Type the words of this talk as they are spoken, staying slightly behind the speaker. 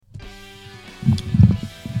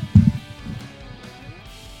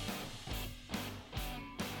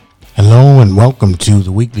Hello and welcome to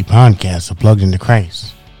the weekly podcast of Plugged into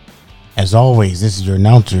Christ. As always, this is your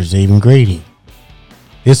announcer, Zaven Grady.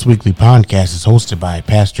 This weekly podcast is hosted by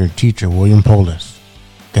pastor and teacher William Polis.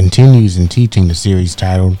 Continues in teaching the series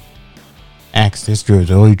titled Acts, History of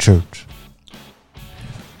the Early Church.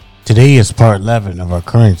 Today is part 11 of our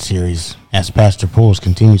current series as Pastor Polis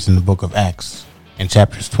continues in the book of Acts in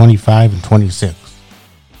chapters 25 and 26.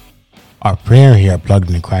 Our prayer here at Plugged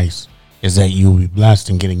into Christ is that you will be blessed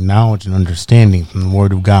in getting knowledge and understanding from the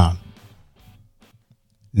Word of God.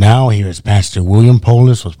 Now here is Pastor William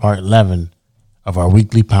Polis with part 11 of our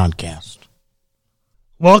weekly podcast.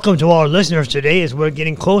 Welcome to our listeners today as we're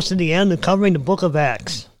getting close to the end of covering the book of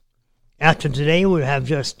Acts. After today, we have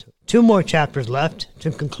just 2 more chapters left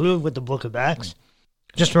to conclude with the book of Acts.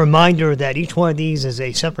 Just a reminder that each one of these is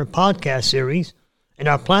a separate podcast series, and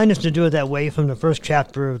our plan is to do it that way from the first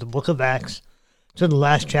chapter of the book of Acts to the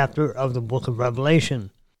last chapter of the book of Revelation.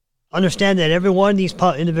 Understand that every one of these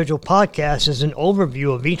individual podcasts is an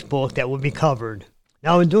overview of each book that will be covered.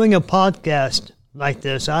 Now, in doing a podcast like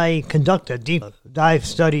this, I conduct a deep dive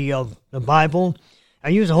study of the Bible. I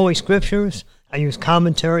use the Holy Scriptures. I use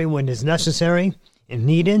commentary when it's necessary and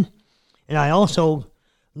needed. And I also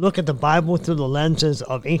look at the Bible through the lenses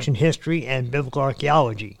of ancient history and biblical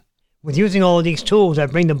archaeology. With using all of these tools, I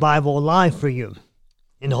bring the Bible alive for you,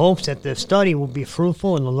 in the hopes that the study will be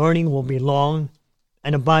fruitful and the learning will be long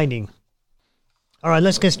and abiding. All right,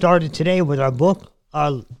 let's get started today with our book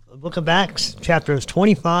of Acts, chapters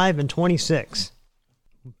 25 and 26.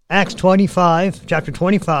 Acts 25, chapter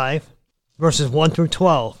 25, verses 1 through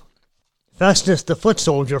 12. Festus, the foot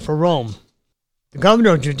soldier for Rome. The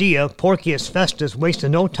governor of Judea, Porcius Festus, wasted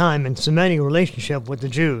no time in cementing a relationship with the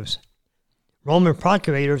Jews. Roman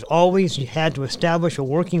procurators always had to establish a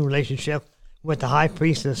working relationship with the high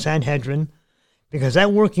priest of the Sanhedrin, because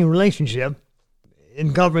that working relationship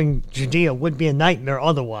in governing Judea would be a nightmare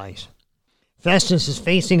otherwise. Festus is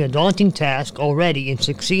facing a daunting task already in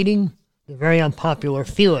succeeding the very unpopular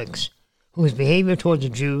Felix, whose behavior towards the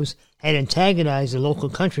Jews had antagonized the local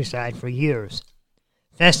countryside for years.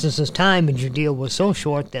 Festus's time in Judea was so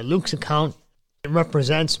short that Luke's account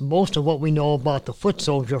represents most of what we know about the foot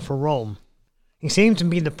soldier for Rome. He seems to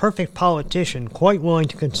be the perfect politician, quite willing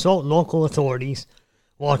to consult local authorities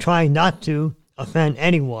while trying not to offend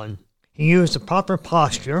anyone. He used the proper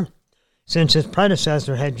posture, since his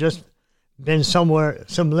predecessor had just been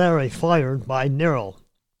similarly fired by Nero.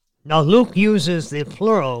 Now Luke uses the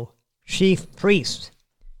plural chief priest,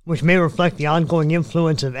 which may reflect the ongoing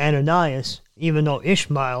influence of Ananias, even though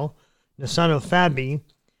Ishmael, the son of Phabi,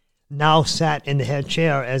 now sat in the head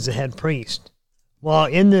chair as the head priest. While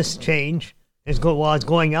in this change, while it's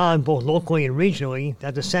going on both locally and regionally,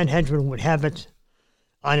 that the Sanhedrin would have it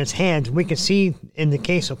on its hands, we can see in the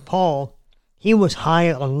case of Paul, he was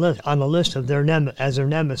high on the list of their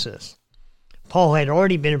nemesis. Paul had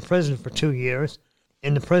already been in prison for 2 years,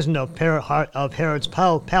 in the prison of Herod's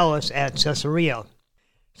palace at Caesarea.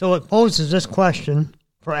 So it poses this question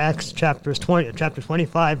for Acts chapter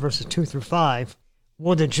 25, verses 2 through 5.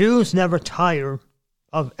 Will the Jews never tire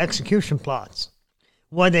of execution plots?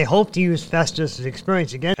 Why they hoped to use Festus'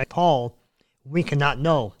 experience against Paul, we cannot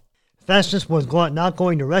know. Festus was not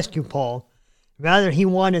going to rescue Paul. Rather, he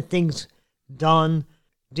wanted things done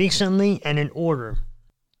decently and in order.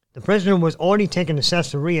 The prisoner was already taken to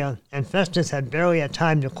Caesarea, and Festus had barely had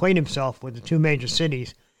time to acquaint himself with the 2 major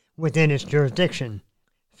cities within its jurisdiction.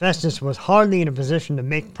 Festus was hardly in a position to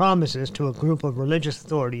make promises to a group of religious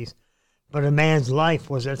authorities, but a man's life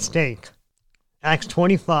was at stake. Acts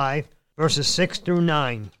 25, verses 6 through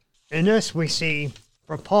 9. In this we see,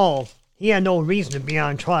 for Paul, he had no reason to be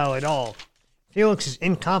on trial at all. Felix's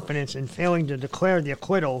incompetence in failing to declare the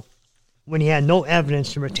acquittal when he had no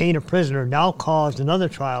evidence to retain a prisoner now caused another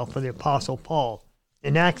trial for the Apostle Paul.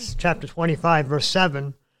 In Acts chapter 25, verse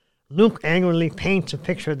 7, Luke angrily paints a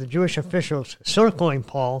picture of the Jewish officials circling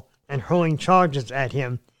Paul and hurling charges at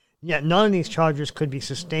him, yet none of these charges could be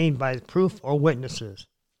sustained by proof or witnesses.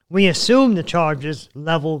 We assume the charges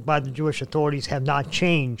leveled by the Jewish authorities have not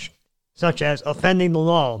changed, such as offending the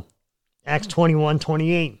law, Acts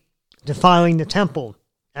 21:28, defiling the temple,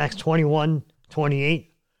 Acts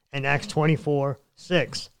 21:28, and Acts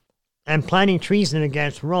 24:6, and planning treason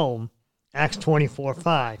against Rome, Acts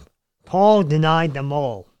 24:5. Paul denied them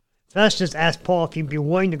all. Festus asked Paul if he'd be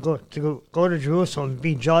willing to go to Jerusalem and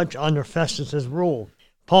be judged under Festus's rule.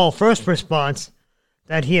 Paul first responds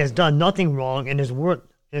that he has done nothing wrong and is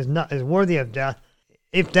worthy of death.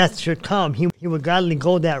 If death should come, he would gladly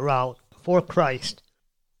go that route for Christ.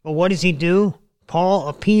 But what does he do? Paul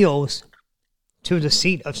appeals to the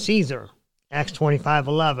seat of Caesar, Acts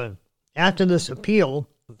 25:11. After this appeal,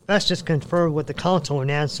 Festus conferred with the council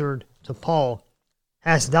and answered to Paul,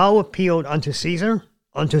 Hast thou appealed unto Caesar?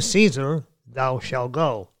 Unto Caesar thou shalt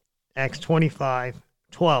go. Acts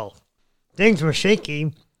 25:12. Things were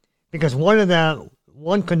shaky because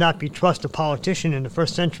one could not be trusted a politician in the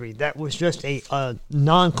first century. That was just a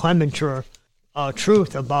non-clementure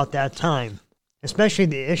truth about that time, especially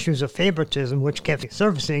the issues of favoritism which kept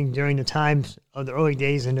surfacing during the times of the early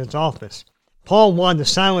days in his office. Paul wanted to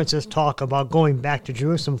silence this talk about going back to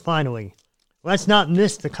Jerusalem finally. Let's not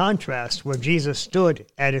miss the contrast where Jesus stood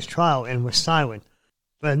at his trial and was silent.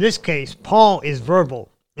 But in this case, Paul is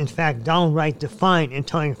verbal, in fact downright defiant in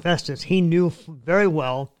telling Festus he knew very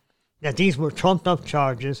well that these were trumped-up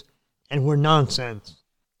charges and were nonsense.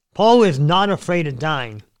 Paul is not afraid of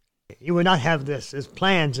dying. He would not have this as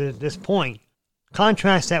plans at this point.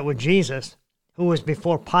 Contrast that with Jesus, who was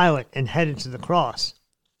before Pilate and headed to the cross.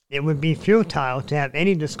 It would be futile to have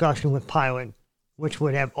any discussion with Pilate which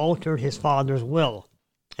would have altered his Father's will.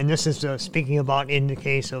 And this is speaking about in the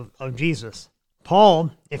case of Jesus.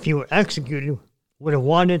 Paul, if he were executed, would have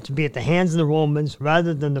wanted to be at the hands of the Romans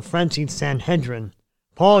rather than the frenzied Sanhedrin.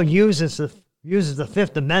 Paul uses the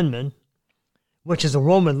Fifth Amendment, which is a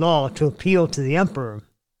Roman law, to appeal to the emperor,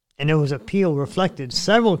 and it was appeal reflected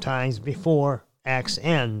several times before Acts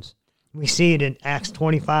ends. We see it in Acts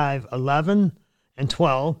 25:11 and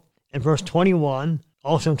 12, and verse 21,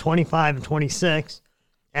 also 25 and 26,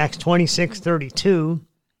 Acts 26:32,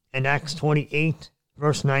 and Acts 28,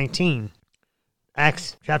 verse 19.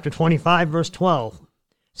 Acts chapter 25, verse 12.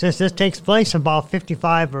 Since this takes place about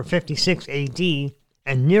 55 or 56 A.D.,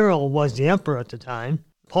 and Nero was the emperor at the time,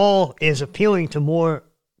 Paul is appealing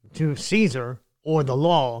to Caesar or the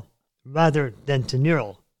law rather than to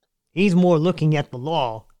Nero. He's more looking at the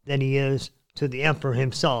law than he is to the emperor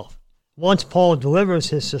himself. Once Paul delivers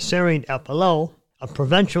his Caesarean appeal, a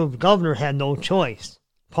provincial governor had no choice.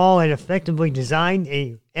 Paul had effectively designed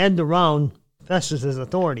an end around Festus's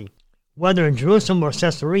authority. Whether in Jerusalem or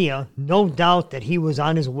Caesarea, no doubt that he was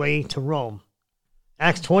on his way to Rome.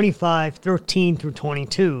 Acts 25:13 through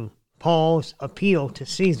 22, Paul's appeal to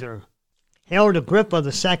Caesar. Herod Agrippa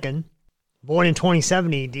II, born in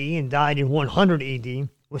 27 A.D. and died in 100 A.D.,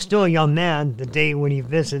 was still a young man the day when he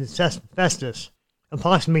visited Festus.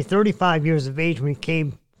 Approximately 35 years of age when he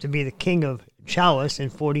came to be the king of Challis in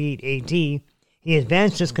 48 A.D., he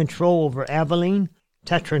advanced his control over Abilene,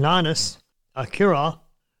 Tetranonus, Acura,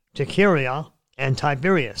 Ticyria, and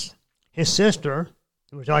Tiberias. His sister,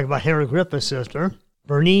 we're talking about Herod Agrippa's sister,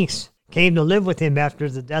 Bernice, came to live with him after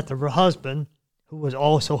the death of her husband, who was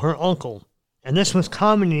also her uncle. And this was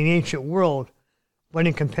common in the ancient world, but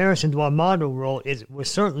in comparison to our modern world, it was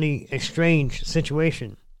certainly a strange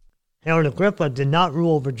situation. Herod Agrippa did not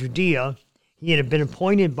rule over Judea. He had been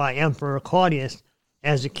appointed by Emperor Claudius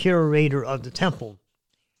as the curator of the temple.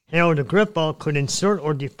 Herod Agrippa could insert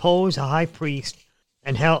or depose a high priest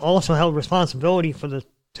and also held responsibility for the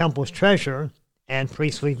temple's treasure and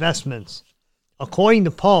priestly vestments. According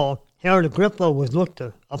to Paul, Herod Agrippa was looked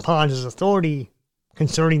upon as authority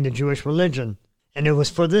concerning the Jewish religion, and it was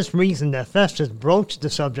for this reason that Festus broached the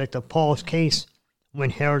subject of Paul's case when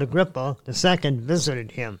Herod Agrippa II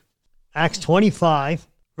visited him. Acts 25,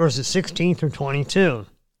 verses 16 through 22.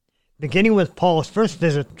 Beginning with Paul's first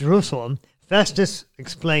visit to Jerusalem, Festus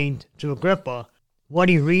explained to Agrippa what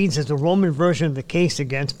he reads as the Roman version of the case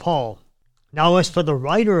against Paul. Now as for the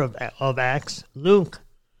writer of Acts, Luke,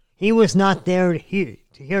 he was not there to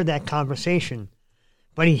hear that conversation,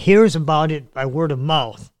 but he hears about it by word of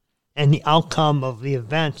mouth and the outcome of the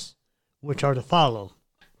events which are to follow.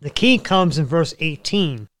 The key comes in verse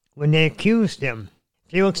 18, when they accused him.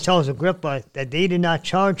 Felix tells Agrippa that they did not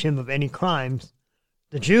charge him of any crimes.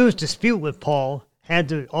 The Jews' dispute with Paul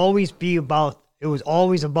was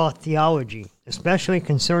always about theology, especially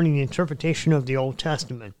concerning the interpretation of the Old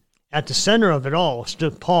Testament. At the center of it all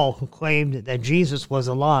stood Paul, who claimed that Jesus was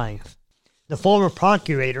alive. The former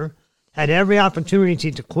procurator had every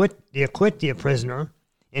opportunity to acquit the prisoner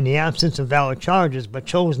in the absence of valid charges, but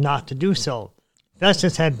chose not to do so.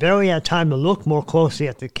 Festus had barely had time to look more closely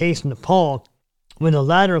at the case of Paul when the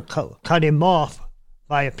latter cut him off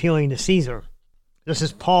by appealing to Caesar. This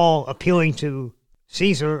is Paul appealing to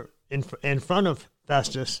Caesar in front of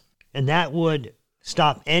Festus, and that would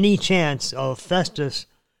stop any chance of Festus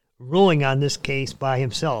ruling on this case by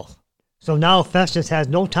himself. So now Festus has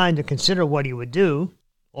no time to consider what he would do,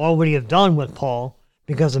 or would he have done with Paul,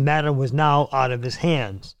 because the matter was now out of his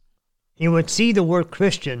hands. He would see the word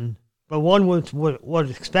Christian, but one would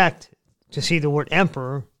expect to see the word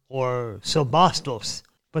emperor or Sebastos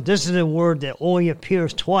But this is a word that only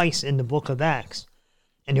appears twice in the book of Acts,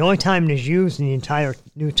 and the only time it is used in the entire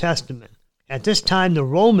New Testament. At this time, the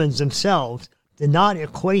Romans themselves did not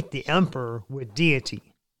equate the emperor with deity.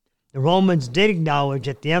 The Romans did acknowledge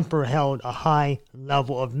that the emperor held a high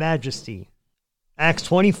level of majesty. Acts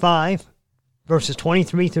 25, verses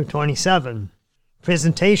 23 through 27,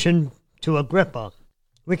 presentation to Agrippa.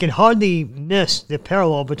 We can hardly miss the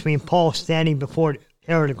parallel between Paul standing before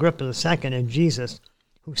Herod Agrippa II and Jesus,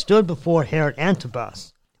 who stood before Herod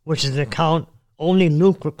Antipas, which is an account only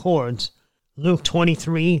Luke records, Luke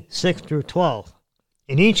 23, 6 through 12.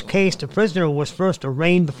 In each case, the prisoner was first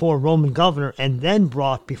arraigned before a Roman governor and then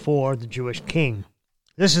brought before the Jewish king.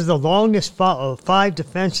 This is the longest of 5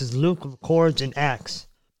 defenses Luke records in Acts.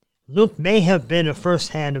 Luke may have been a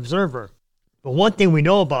first-hand observer, but one thing we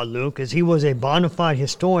know about Luke is he was a bona fide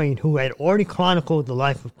historian who had already chronicled the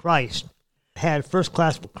life of Christ, had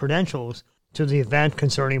first-class credentials to the event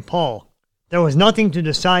concerning Paul. There was nothing to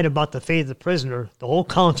decide about the fate of the prisoner. The whole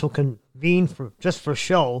council convened just for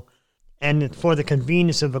show and for the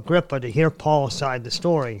convenience of Agrippa to hear Paul's side of the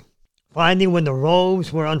story. Finally, when the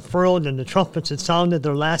robes were unfurled and the trumpets had sounded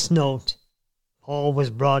their last note, Paul was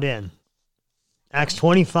brought in. Acts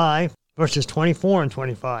 25, verses 24 and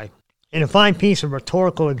 25. In a fine piece of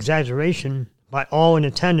rhetorical exaggeration by all in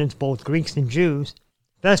attendance, both Greeks and Jews,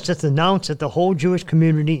 Festus announced that the whole Jewish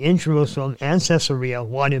community in Jerusalem and Caesarea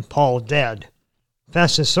wanted Paul dead.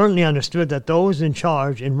 Festus certainly understood that those in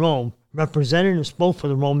charge in Rome represented and spoke for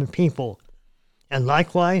the Roman people, and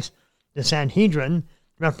likewise the Sanhedrin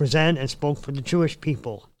represented and spoke for the Jewish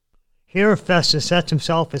people. Here Festus sets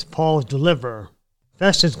himself as Paul's deliverer.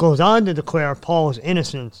 Festus goes on to declare Paul's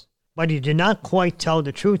innocence, but he did not quite tell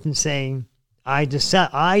the truth in saying, I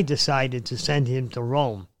decided to send him to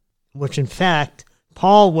Rome, which in fact,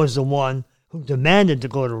 Paul was the one who demanded to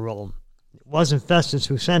go to Rome. It wasn't Festus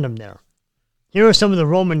who sent him there. Here are some of the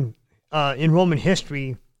Roman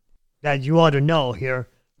history that you ought to know here.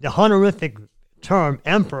 The honorific term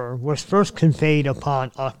emperor was first conveyed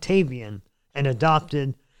upon Octavian and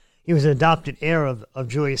he was an adopted heir of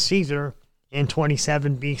Julius Caesar in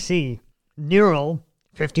 27 BC. Nero,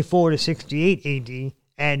 54 to 68 AD,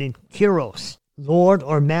 added Kyros, Lord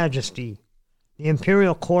or Majesty. The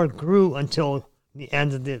imperial court grew until the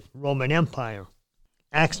end of the Roman Empire.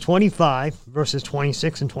 Acts 25, verses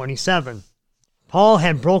 26 and 27. Paul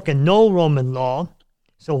had broken no Roman law,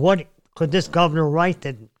 so what could this governor write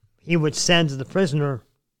that he would send the prisoner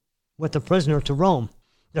to Rome?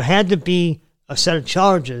 There had to be a set of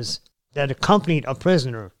charges that accompanied a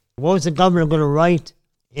prisoner. What was the governor going to write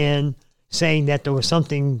in saying that there was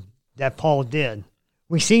something that Paul did?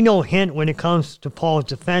 We see no hint when it comes to Paul's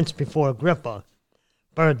defense before Agrippa,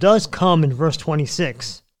 but it does come in verse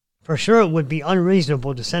 26. For sure it would be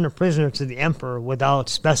unreasonable to send a prisoner to the emperor without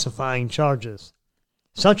specifying charges.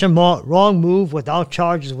 Such a wrong move without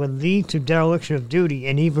charges would lead to dereliction of duty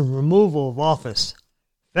and even removal of office.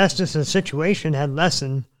 Festus' situation had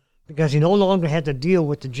lessened because he no longer had to deal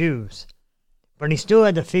with the Jews, but he still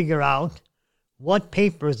had to figure out what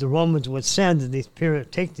papers the Romans would send to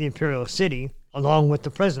take the imperial city along with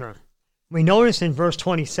the prisoner. We notice in verse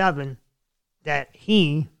 27 that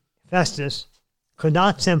he, Festus, could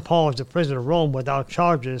not send Paul as a prisoner to Rome without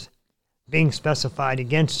charges being specified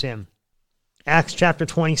against him. Acts chapter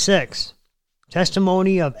 26,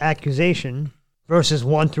 testimony of accusation, verses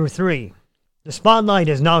 1 through 3. The spotlight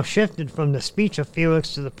has now shifted from the speech of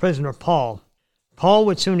Felix to the prisoner Paul. Paul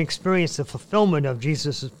would soon experience the fulfillment of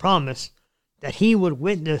Jesus' promise that he would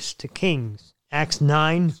witness to kings. Acts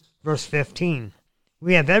 9, verse 15.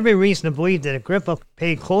 We have every reason to believe that Agrippa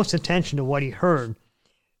paid close attention to what he heard,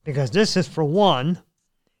 because this is, for one,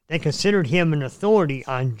 they considered him an authority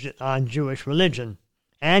on Jewish religion,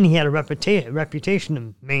 and he had a reputation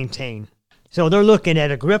to maintain. So they're looking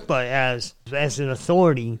at Agrippa as an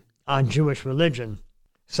authority on Jewish religion.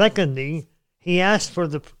 Secondly, he asked for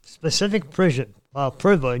the specific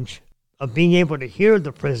privilege of being able to hear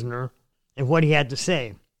the prisoner and what he had to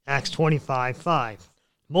say. Acts 25:5.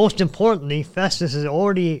 Most importantly, Festus has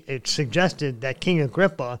already suggested that King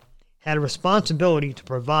Agrippa had a responsibility to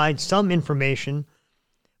provide some information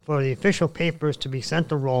for the official papers to be sent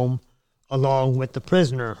to Rome along with the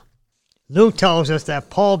prisoner. Luke tells us that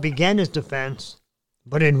Paul began his defense,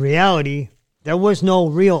 but in reality, there was no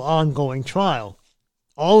real ongoing trial.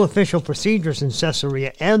 All official procedures in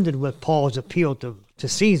Caesarea ended with Paul's appeal to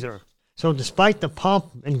Caesar. So despite the pomp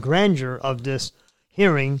and grandeur of this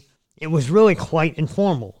hearing, it was really quite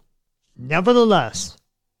informal. Nevertheless,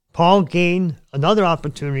 Paul gained another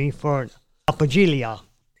opportunity for apologia,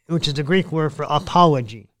 which is the Greek word for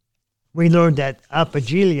apology. We learned that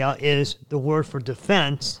apologia is the word for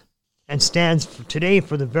defense and stands today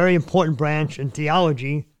for the very important branch in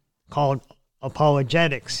theology called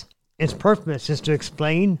apologetics. Its purpose is to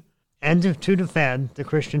explain and to defend the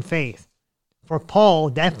Christian faith. For Paul,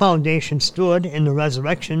 that foundation stood in the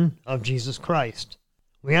resurrection of Jesus Christ.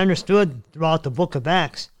 We understood throughout the book of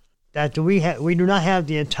Acts that we do not have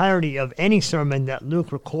the entirety of any sermon that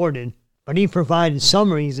Luke recorded, but he provided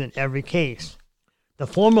summaries in every case. The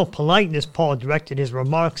formal politeness Paul directed his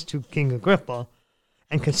remarks to King Agrippa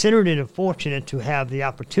and considered it fortunate to have the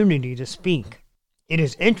opportunity to speak. It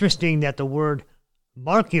is interesting that the word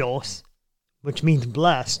Markios, which means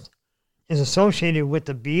blessed, is associated with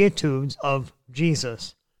the Beatitudes of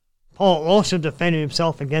Jesus. Paul also defended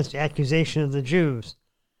himself against the accusation of the Jews.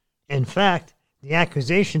 In fact, the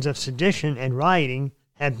accusations of sedition and rioting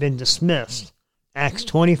had been dismissed. Acts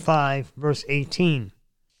 25, verse 18.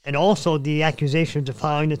 And also the accusation of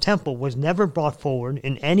defiling the temple was never brought forward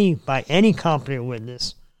by any competent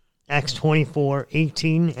witness. Acts 24,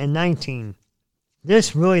 18, and 19.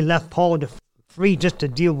 This really left Paul free just to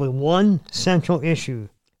deal with one central issue,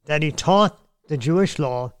 that he taught the Jewish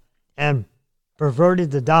law and perverted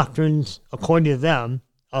the doctrines, according to them,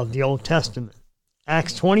 of the Old Testament.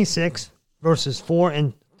 Acts 26, verses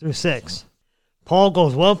 4 through 6. Paul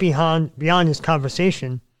goes well beyond his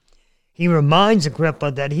conversation. He reminds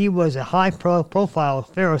Agrippa that he was a high-profile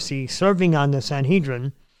Pharisee serving on the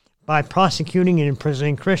Sanhedrin by prosecuting and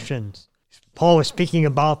imprisoning Christians. Paul was speaking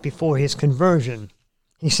about before his conversion.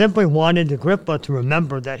 He simply wanted Agrippa to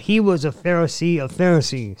remember that he was a Pharisee of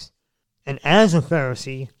Pharisees. And as a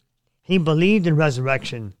Pharisee, he believed in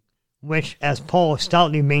resurrection, which, as Paul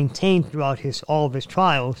stoutly maintained throughout all of his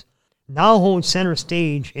trials, now holds center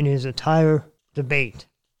stage in his entire debate.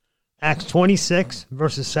 Acts 26,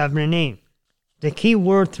 verses 7 and 8. The key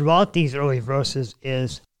word throughout these early verses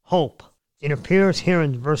is hope. It appears here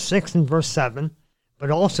in verse 6 and verse 7, but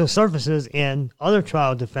also surfaces in other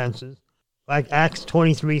trial defenses, like Acts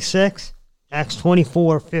 23, 6, Acts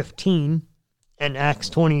 24, 15, and Acts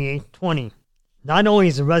 28, 20. Not only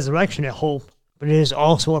is the resurrection a hope, but it is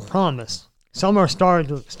also a promise. Some are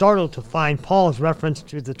startled to find Paul's reference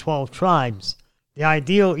to the 12 tribes. The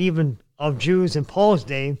ideal even of Jews in Paul's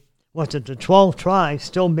day was that the 12 tribes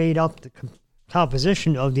still made up the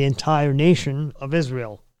composition of the entire nation of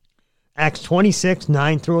Israel. Acts 26,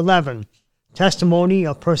 9 through 11, testimony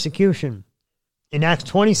of persecution. In Acts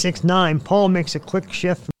 26, 9, Paul makes a quick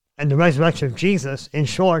shift and the resurrection of Jesus. In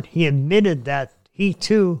short, he admitted that he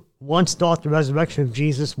too once thought the resurrection of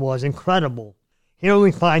Jesus was incredible. Here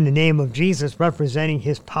we find the name of Jesus representing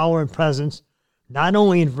his power and presence, not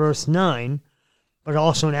only in verse 9, but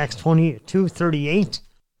also in Acts 22:38,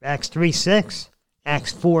 Acts 3:6,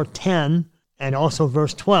 Acts 4:10, and also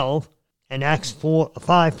verse 12, and Acts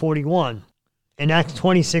 5:41. In Acts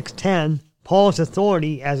 26:10, Paul's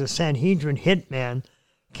authority as a Sanhedrin hitman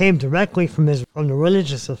came directly from the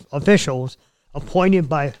religious officials appointed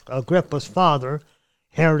by Agrippa's father,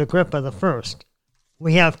 Herod Agrippa I.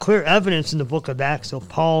 We have clear evidence in the book of Acts of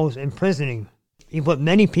Paul's imprisoning. He put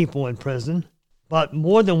many people in prison, but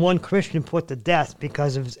more than one Christian put to death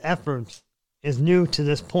because of his efforts is new to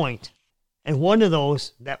this point. And one of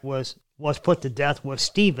those that was put to death was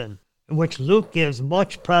Stephen, in which Luke gives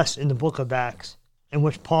much press in the book of Acts, in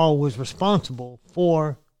which Paul was responsible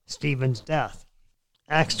for Stephen's death.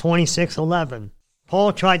 Acts 26:11.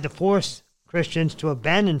 Paul tried to force Christians to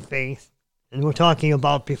abandon faith, and we're talking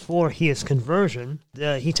about before his conversion.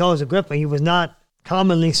 He tells Agrippa he was not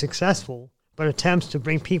commonly successful, but attempts to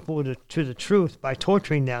bring people to the truth by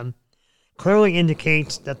torturing them clearly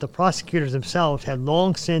indicates that the prosecutors themselves had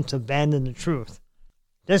long since abandoned the truth.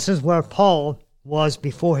 This is where Paul was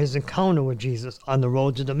before his encounter with Jesus on the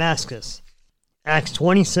road to Damascus. Acts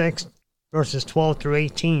 26, verses 12 through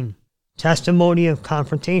 18. Testimony of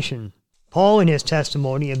confrontation. Paul in his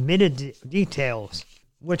testimony omitted details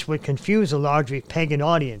which would confuse a largely pagan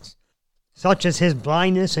audience, such as his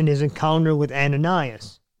blindness and his encounter with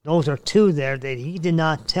Ananias. Those are two there that he did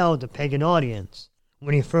not tell the pagan audience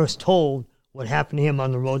when he first told what happened to him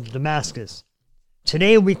on the road to Damascus.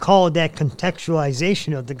 Today we call that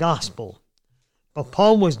contextualization of the gospel, but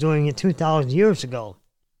Paul was doing it 2,000 years ago,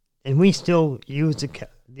 and we still use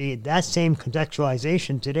that same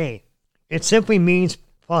contextualization today. It simply means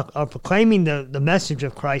proclaiming the message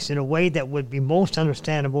of Christ in a way that would be most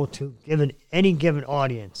understandable to any given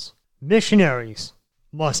audience. Missionaries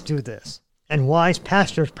must do this, and wise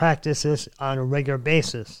pastors practice this on a regular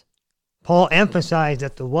basis. Paul emphasized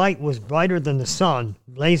that the light was brighter than the sun,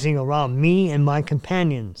 blazing around me and my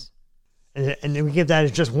companions. And we give that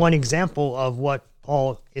as just one example of what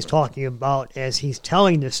Paul is talking about as he's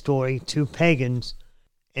telling this story to pagans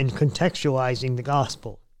and contextualizing the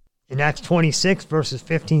gospel. In Acts 26, verses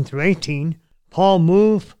 15 through 18, Paul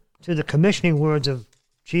moved to the commissioning words of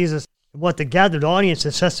Jesus. What the gathered audience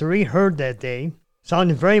at Caesarea heard that day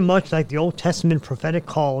sounded very much like the Old Testament prophetic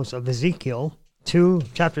calls of Ezekiel,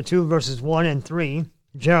 chapter 2, verses 1 and 3,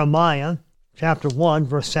 Jeremiah, chapter 1,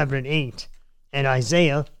 verse 7 and 8, and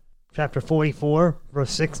Isaiah, chapter 44,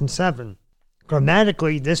 verse 6 and 7.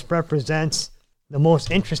 Grammatically, this represents the most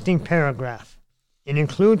interesting paragraph. It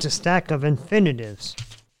includes a stack of infinitives: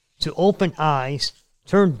 to open eyes,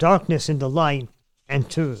 turn darkness into light, and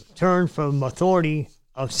to turn from authority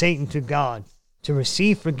of Satan to God, to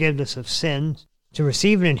receive forgiveness of sins, to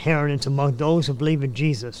receive an inheritance among those who believe in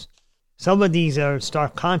Jesus. Some of these are in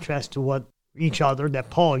stark contrast to what each other that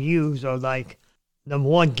Paul used are like, number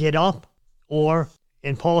one, get up, or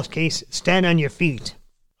in Paul's case, stand on your feet.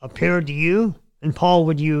 Appear to you, and Paul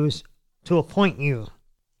would use to appoint you.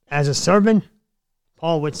 As a servant,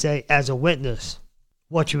 Paul would say, as a witness.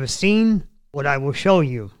 What you have seen, what I will show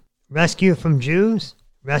you. Rescue from Jews,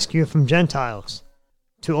 rescue from Gentiles.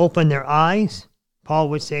 To open their eyes, Paul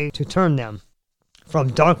would say to turn them. From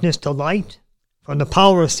darkness to light, from the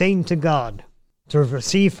power of Satan to God. To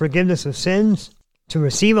receive forgiveness of sins, to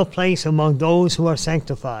receive a place among those who are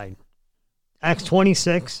sanctified. Acts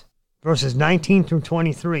 26, verses 19 through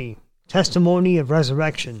 23, testimony of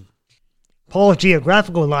resurrection. Paul's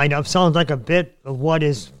geographical lineup sounds like a bit of what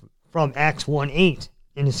is from Acts 1:8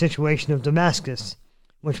 in the situation of Damascus,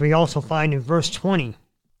 which we also find in verse 20.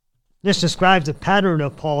 This describes the pattern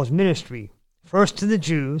of Paul's ministry, first to the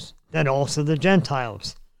Jews, then also the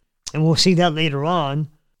Gentiles. And we'll see that later on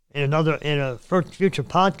in a future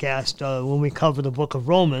podcast when we cover the book of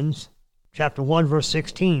Romans, chapter 1, verse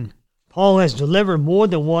 16. Paul has delivered more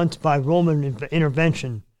than once by Roman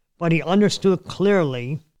intervention, but he understood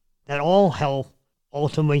clearly that all help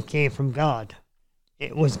ultimately came from God.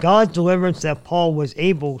 It was God's deliverance that Paul was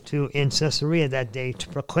able to, in Caesarea that day, to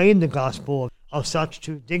proclaim the gospel of such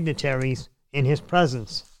two dignitaries in his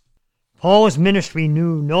presence. Paul's ministry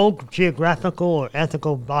knew no geographical or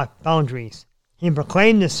ethical boundaries. He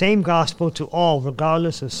proclaimed the same gospel to all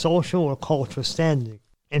regardless of social or cultural standing.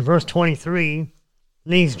 In verse 23,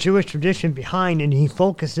 leaves Jewish tradition behind, and he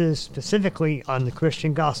focuses specifically on the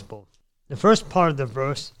Christian gospel. The first part of the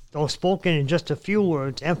verse, though spoken in just a few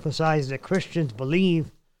words, emphasizes that Christians believe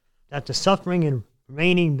that the suffering and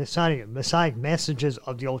reigning Messianic messages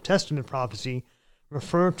of the Old Testament prophecy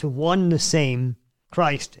refer to one and the same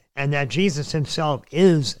Christ, and that Jesus himself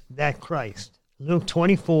is that Christ. Luke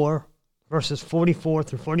 24, verses 44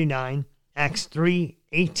 through 49, Acts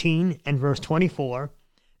 3:18 and verse 24,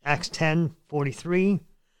 Acts 10:43,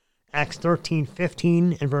 Acts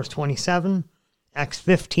 13:15 and verse 27, Acts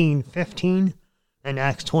 15:15, and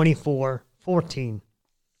Acts 24:14.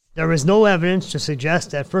 There is no evidence to suggest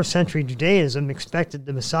that first-century Judaism expected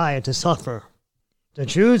the Messiah to suffer. The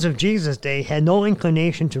Jews of Jesus' day had no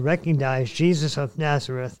inclination to recognize Jesus of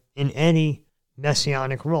Nazareth in any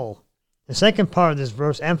messianic role. The second part of this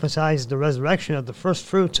verse emphasizes the resurrection of the first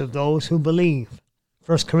fruits of those who believe.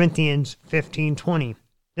 1 Corinthians 15:20.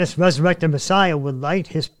 This resurrected Messiah would light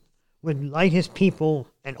his people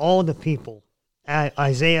and all the people.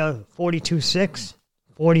 Isaiah 42:6,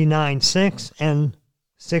 49:6, and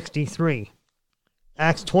 63.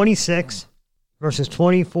 Acts 26, verses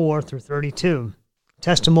 24 through 32.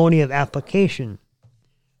 Testimony of application.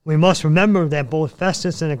 We must remember that both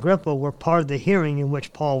Festus and Agrippa were part of the hearing in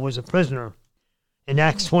which Paul was a prisoner. In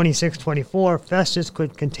Acts 26:24, Festus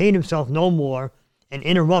could contain himself no more and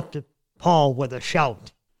interrupted Paul with a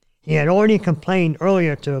shout. He had already complained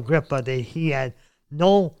earlier to Agrippa that he had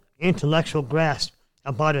no intellectual grasp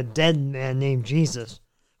about a dead man named Jesus,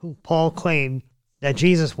 who Paul claimed that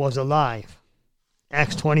Jesus was alive.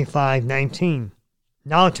 Acts 25:19.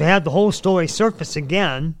 Now to have the whole story surface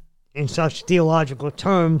again in such theological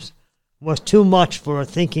terms was too much for a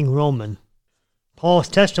thinking Roman. Paul's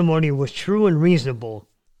testimony was true and reasonable.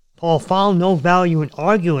 Paul found no value in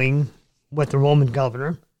arguing with the Roman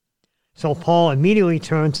governor, so Paul immediately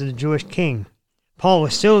turned to the Jewish king. Paul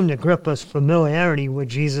assumed Agrippa's familiarity with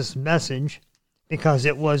Jesus' message because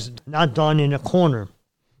it was not done in a corner.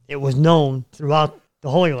 It was known throughout the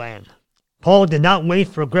Holy Land. Paul did not wait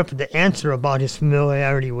for Agrippa to answer about his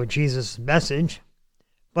familiarity with Jesus' message,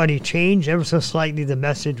 but he changed ever so slightly the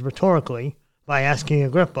message rhetorically by asking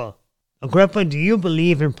Agrippa, "Agrippa, do you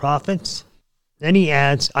believe in prophets?" Then he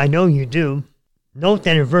adds, "I know you do." Note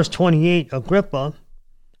that in verse 28, Agrippa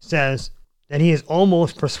says that he is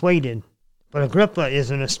almost persuaded, but Agrippa is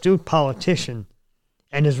an astute politician,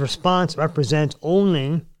 and his response represents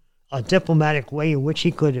only a diplomatic way in which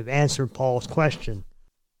he could have answered Paul's question.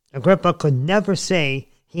 Agrippa could never say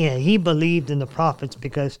he believed in the prophets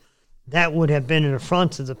because that would have been an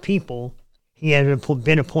affront to the people he had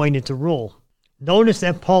been appointed to rule. Notice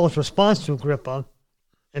that Paul's response to Agrippa,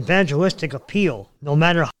 evangelistic appeal, no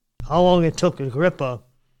matter how long it took Agrippa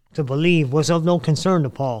to believe, was of no concern to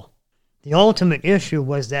Paul. The ultimate issue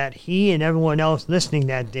was that he and everyone else listening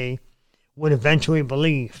that day would eventually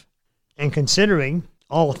believe. And considering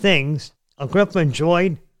all things, Agrippa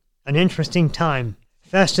enjoyed an interesting time.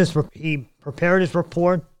 Festus, he prepared his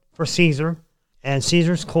report for Caesar and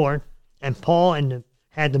Caesar's court, and Paul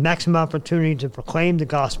had the maximum opportunity to proclaim the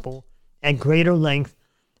gospel at greater length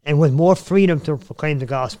and with more freedom to proclaim the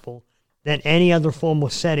gospel than any other formal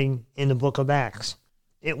setting in the book of Acts.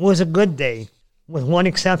 It was a good day, with one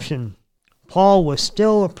exception. Paul was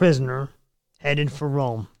still a prisoner headed for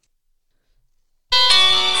Rome.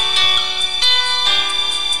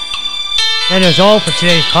 That is all for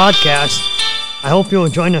today's podcast. I hope you'll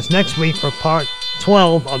join us next week for part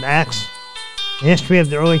 12 of Acts, the history of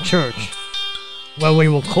the early church, where we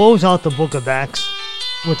will close out the book of Acts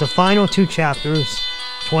with the final two chapters,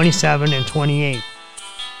 27 and 28.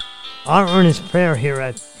 Our earnest prayer here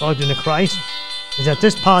at Plugged into Christ is that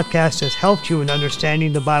this podcast has helped you in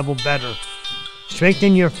understanding the Bible better,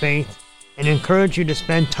 strengthen your faith, and encourage you to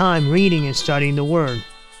spend time reading and studying the Word.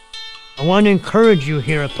 I want to encourage you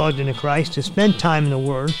here at Plugged into Christ to spend time in the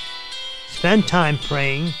Word, spend time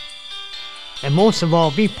praying, and most of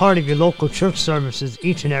all, be part of your local church services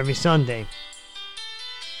each and every Sunday.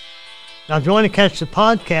 Now, if you want to catch the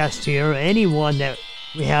podcast here, or anyone that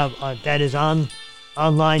we have that is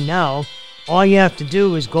online now, all you have to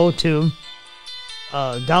do is go to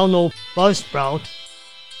download Buzzsprout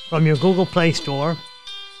from your Google Play Store.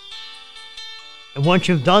 And once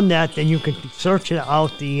you've done that, then you can search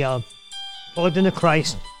out the Plugged into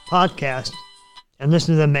Christ podcast and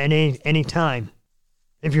listen to them any time.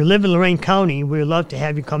 If you live in Lorain County, we would love to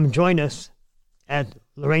have you come and join us at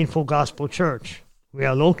Lorain Full Gospel Church. We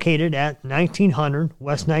are located at 1900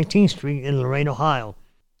 West 19th Street in Lorain, Ohio.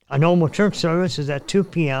 Our normal church service is at 2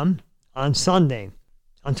 p.m. on Sunday.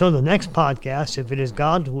 Until the next podcast, if it is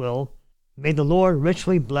God's will, may the Lord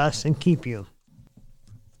richly bless and keep you.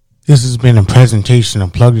 This has been a presentation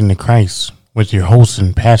of Plugged into Christ with your host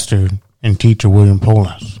and pastor and teacher William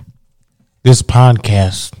Polas. This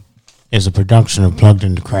podcast is a production of Plugged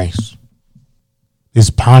into Christ. This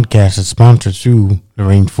podcast is sponsored through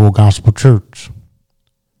Lorain Full Gospel Church.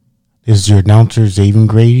 This is your announcer, Xavier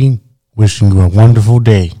Grady, wishing you a wonderful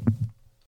day.